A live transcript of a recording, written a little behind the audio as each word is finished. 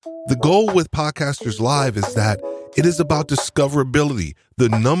The goal with Podcasters Live is that it is about discoverability. The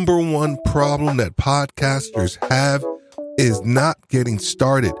number one problem that podcasters have is not getting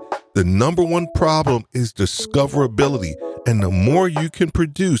started. The number one problem is discoverability. And the more you can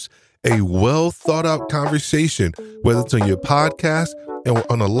produce a well thought out conversation, whether it's on your podcast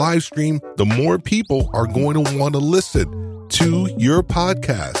or on a live stream, the more people are going to want to listen to your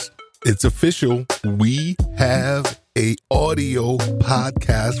podcast. It's official. We have a audio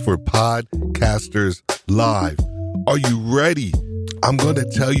podcast for Podcasters Live. Are you ready? I'm going to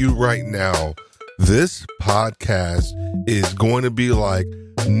tell you right now, this podcast is going to be like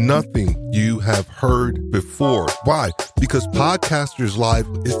nothing you have heard before. Why? Because Podcasters Live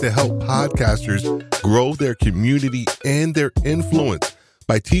is to help podcasters grow their community and their influence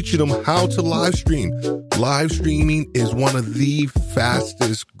by teaching them how to live stream. Live streaming is one of the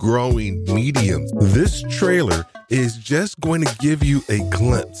fastest growing mediums. This trailer is just going to give you a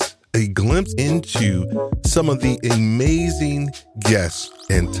glimpse into some of the amazing guests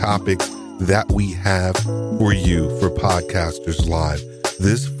and topics that we have for you for Podcasters Live.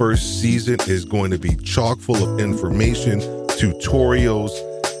 This first season is going to be chock full of information, tutorials,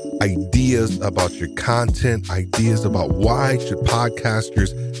 ideas about your content, ideas about why should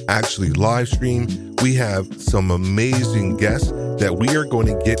podcasters actually live stream. We have some amazing guests that we are going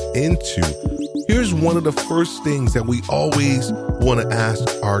to get into. Here's one of the first things that we always want to ask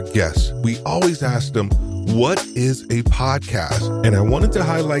our guests. We always ask them, what is a podcast? And I wanted to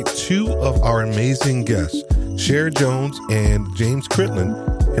highlight two of our amazing guests, Cher Jones and James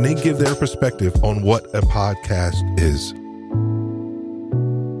Critland, and they give their perspective on what a podcast is.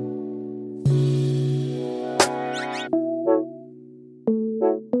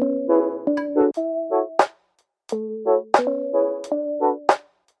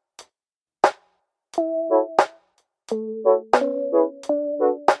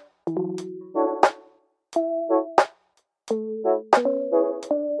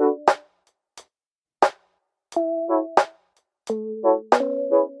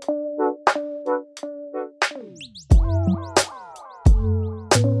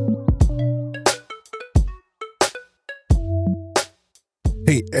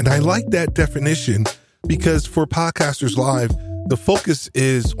 Hey, and I like that definition because for Podcasters Live, the focus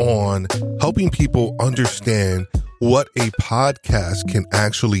is on helping people understand what a podcast can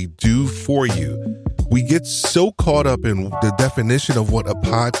actually do for you. We get so caught up in the definition of what a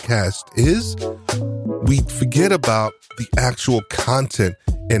podcast is, we forget about the actual content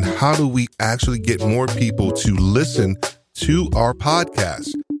and how do we actually get more people to listen to our podcast.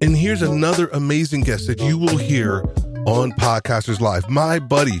 And here's another amazing guest that you will hear on Podcasters Live. My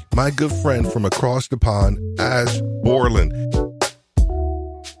buddy, my good friend from across the pond, Ash Borland.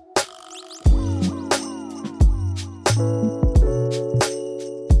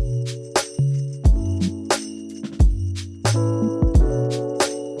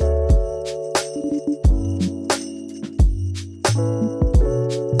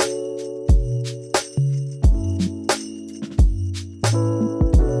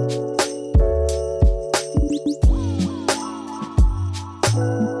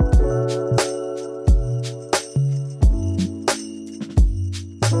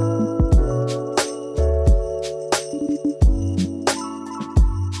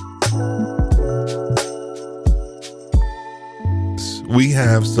 We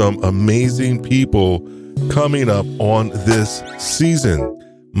have some amazing people coming up on this season.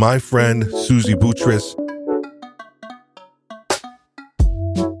 My friend, Susie Boutrous.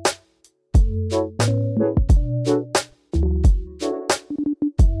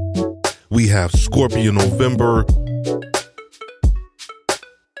 We have Scorpio November.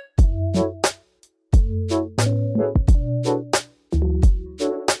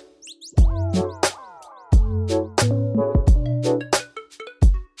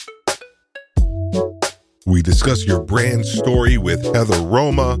 We discuss your brand story with Heather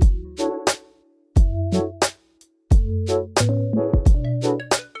Roma.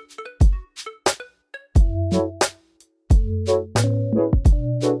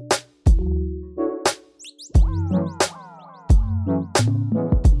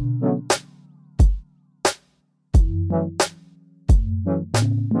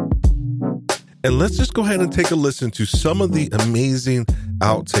 And let's just go ahead and take a listen to some of the amazing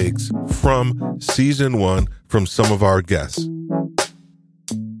outtakes from season 1 from some of our guests.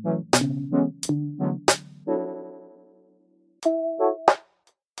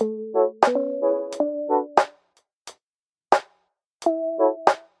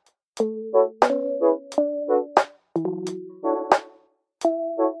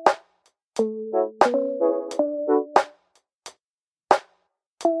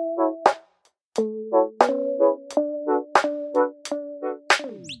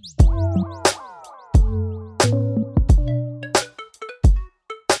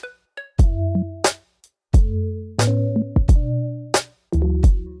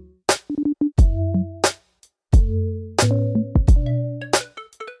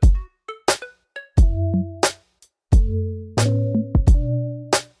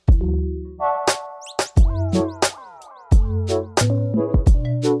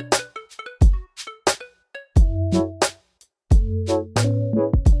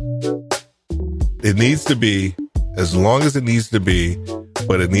 it needs to be as long as it needs to be,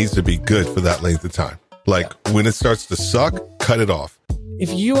 but it needs to be good for that length of time. Like when it starts to suck, cut it off.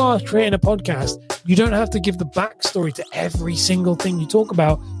 If you are creating a podcast, you don't have to give the backstory to every single thing you talk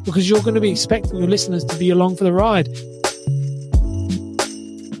about, because you're going to be expecting your listeners to be along for the ride.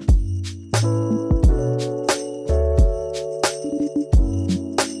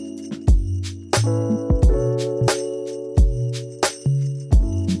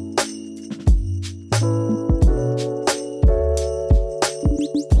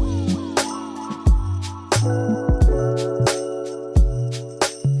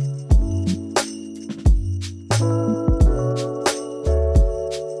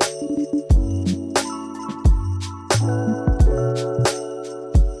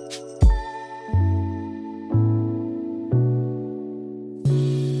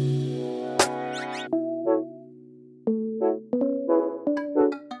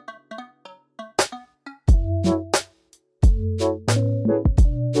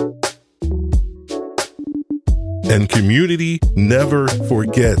 And community never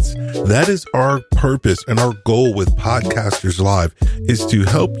forgets. That is our purpose and our goal with Podcasters Live, is to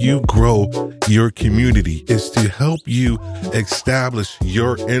help you grow your community, is to help you establish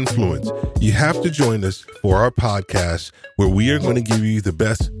your influence. You have to join us for our podcast, where we are going to give you the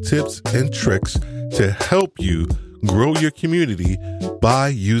best tips and tricks to help you grow your community by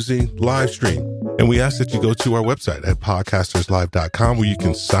using Livestream. And we ask that you go to our website at podcasterslive.com, where you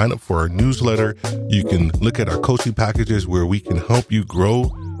can sign up for our newsletter. You can look at our coaching packages where we can help you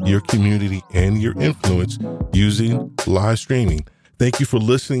grow your community and your influence using live streaming. Thank you for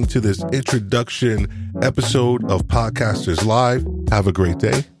listening to this introduction episode of Podcasters Live. Have a great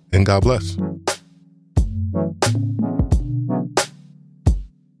day and God bless.